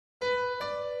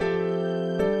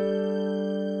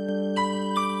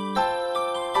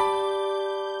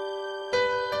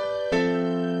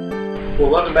Well,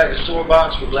 welcome back to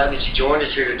Swordbox. We're glad that you joined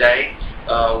us here today.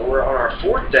 We're on our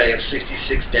fourth day of 66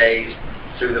 days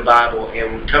through the Bible,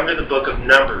 and we come to the book of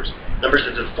Numbers. Numbers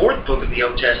is the fourth book of the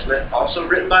Old Testament, also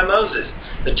written by Moses.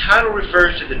 The title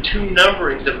refers to the two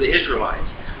numberings of the Israelites.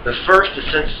 The first, the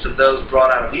census of those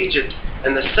brought out of Egypt,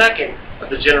 and the second,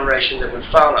 of the generation that would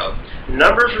follow.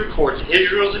 Numbers records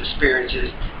Israel's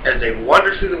experiences as they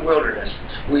wander through the wilderness.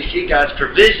 We see God's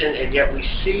provision, and yet we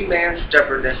see man's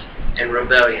stubbornness and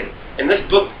rebellion. And this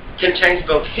book contains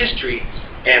both history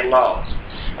and laws.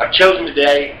 I've chosen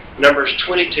today Numbers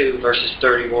 22, verses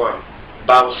 31. The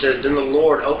Bible says, "Then the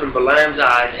Lord opened Balaam's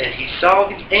eyes, and he saw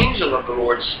the angel of the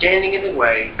Lord standing in the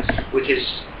way with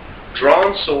his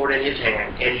drawn sword in his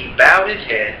hand, and he bowed his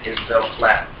head and fell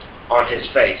flat on his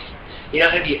face." You know,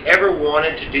 have you ever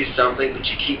wanted to do something but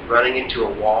you keep running into a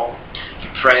wall? You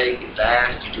pray, you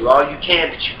fast, you do all you can,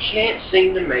 but you can't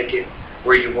seem to make it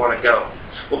where you want to go.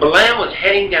 Well, Balaam was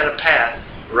heading down a path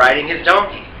riding his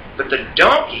donkey, but the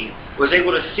donkey was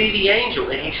able to see the angel,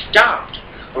 and he stopped.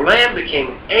 Balaam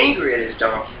became angry at his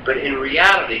donkey, but in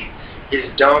reality, his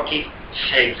donkey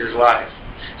saved his life.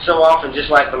 So often, just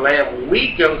like Balaam,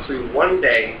 we go through one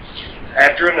day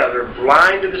after another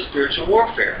blind to the spiritual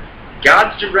warfare,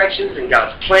 God's directions and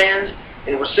God's plans,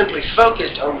 and we're simply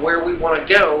focused on where we want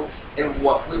to go and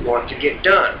what we want to get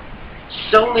done.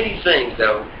 So many things,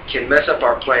 though, can mess up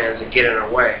our plans and get in our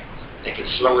way. They can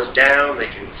slow us down, they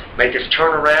can make us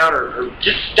turn around, or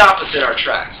just stop us in our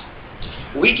tracks.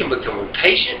 We can become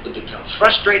impatient, we can become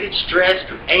frustrated, stressed,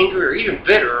 or angry, or even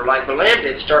bitter, or like Balaam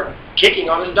did, start kicking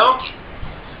on his donkey.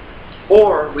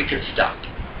 Or we can stop.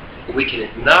 We can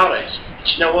acknowledge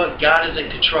that, you know what, God is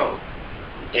in control,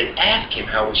 and ask Him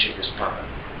how we should respond.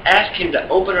 Ask Him to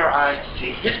open our eyes to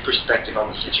see His perspective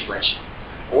on the situation.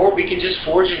 Or we can just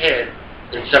forge ahead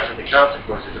and suffer the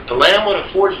consequences. If Balaam would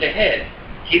have forged ahead,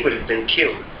 he would have been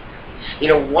killed. You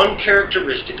know, one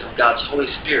characteristic of God's Holy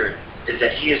Spirit is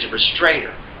that He is a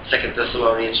restrainer. 2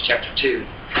 Thessalonians chapter 2,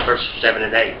 verses 7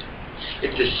 and 8.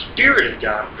 If the Spirit of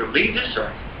God were to leave this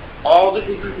earth, all that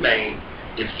would remain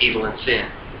is evil and sin.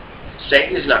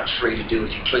 Satan is not free to do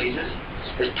as he pleases.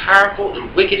 As powerful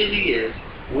and wicked as he is,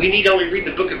 we need only read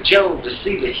the book of Job to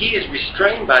see that he is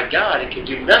restrained by God and can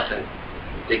do nothing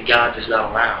that God does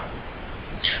not allow.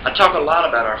 I talk a lot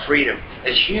about our freedom.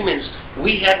 As humans,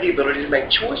 we have the ability to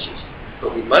make choices,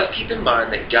 but we must keep in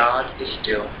mind that God is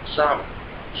still sovereign.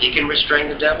 He can restrain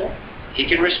the devil, He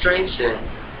can restrain sin,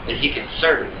 and He can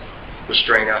certainly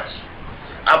restrain us.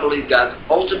 I believe God's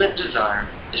ultimate desire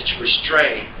is to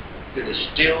restrain through the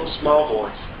still small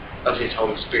voice of His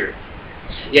Holy Spirit.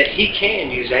 Yet He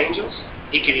can use angels,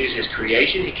 He can use His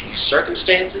creation, He can use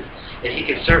circumstances, and He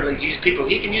can certainly use people.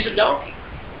 He can use a donkey.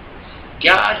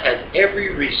 God has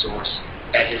every resource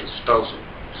at His disposal.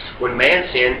 When man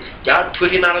sinned, God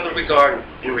put him out of the garden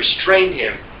and restrained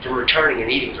him from returning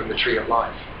and eating from the tree of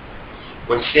life.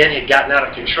 When sin had gotten out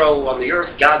of control on the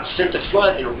earth, God sent a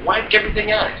flood and wiped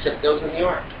everything out except those in the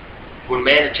ark. When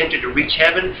man attempted to reach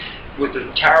heaven with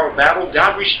the Tower of Babel,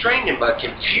 God restrained him by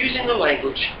confusing the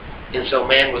language, and so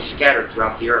man was scattered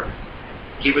throughout the earth.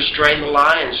 He restrained the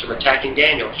lions from attacking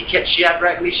Daniel. He kept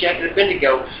Shadrach, Meshach, and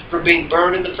Abednego from being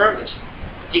burned in the furnace.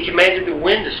 He commanded the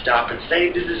wind to stop and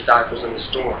saved His disciples in the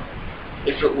storm.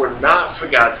 If it were not for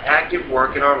God's active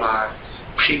work in our lives,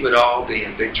 we would all be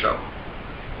in big trouble.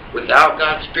 Without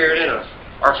God's Spirit in us,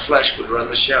 our flesh would run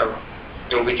the show,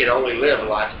 and we could only live a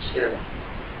life of sin.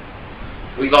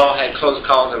 We've all had close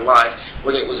calls in life,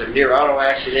 whether it was a near auto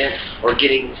accident or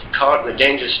getting caught in a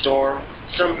dangerous storm,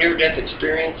 some near-death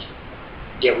experience,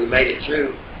 yet we made it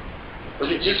through. Was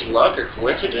it just luck or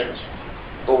coincidence?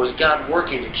 Or was God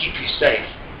working to keep you safe,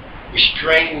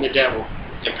 restraining the devil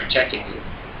and protecting you?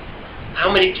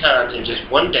 How many times in just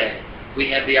one day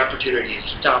we had the opportunity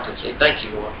to stop and say, "Thank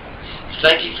you, Lord.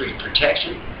 Thank you for your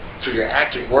protection, for your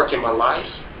active work in my life."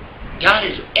 God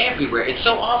is everywhere, and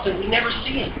so often we never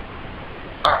see Him.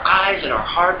 Our eyes and our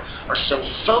heart are so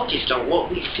focused on what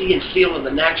we see and feel in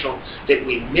the natural that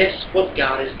we miss what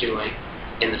God is doing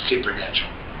in the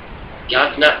supernatural.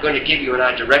 God's not going to give you and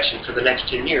I direction for the next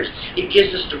 10 years. He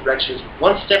gives us directions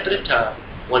one step at a time,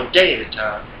 one day at a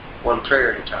time, one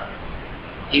prayer at a time.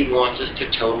 He wants us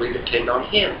to totally depend on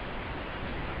Him.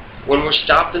 When we're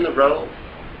stopped in the road,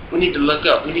 we need to look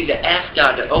up. We need to ask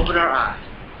God to open our eyes.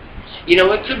 You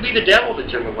know, it could be the devil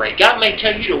that's in the way. God may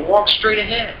tell you to walk straight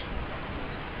ahead.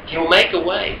 He'll make a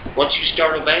way once you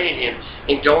start obeying Him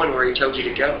and going where He told you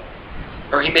to go.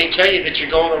 Or He may tell you that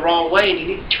you're going the wrong way and you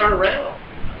need to turn around.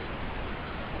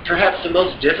 Perhaps the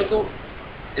most difficult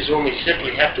is when we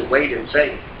simply have to wait in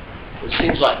faith. It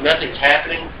seems like nothing's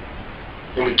happening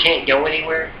and we can't go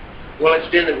anywhere. Well,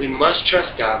 it's then that we must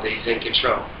trust God that He's in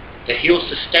control, that He'll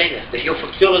sustain us, that He'll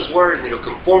fulfill His word, and that He'll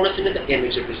conform us into the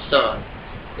image of His Son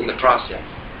in the process.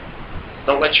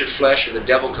 Don't let your flesh or the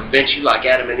devil convince you, like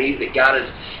Adam and Eve, that God is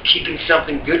keeping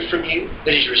something good from you,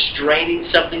 that He's restraining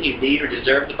something you need or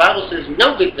deserve. The Bible says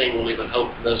no good thing will leave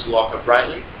hope for those who walk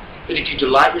uprightly. But if you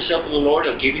delight yourself in the Lord,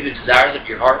 He'll give you the desires of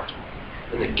your heart,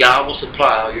 and that God will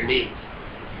supply all your needs.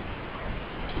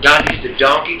 God used a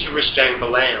donkey to restrain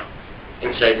Balaam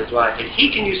and save his life. And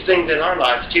He can use things in our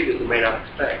lives too that we may not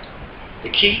expect. The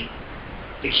key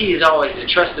is always to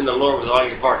trust in the Lord with all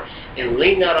your heart and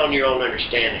lean not on your own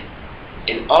understanding.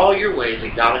 In all your ways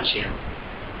acknowledge Him,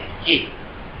 and He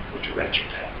will direct your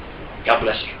path. God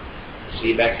bless you. See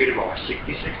you back here tomorrow.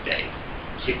 66 days,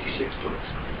 66 books.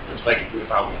 Let's make it through the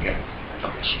Bible together.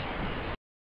 God bless you.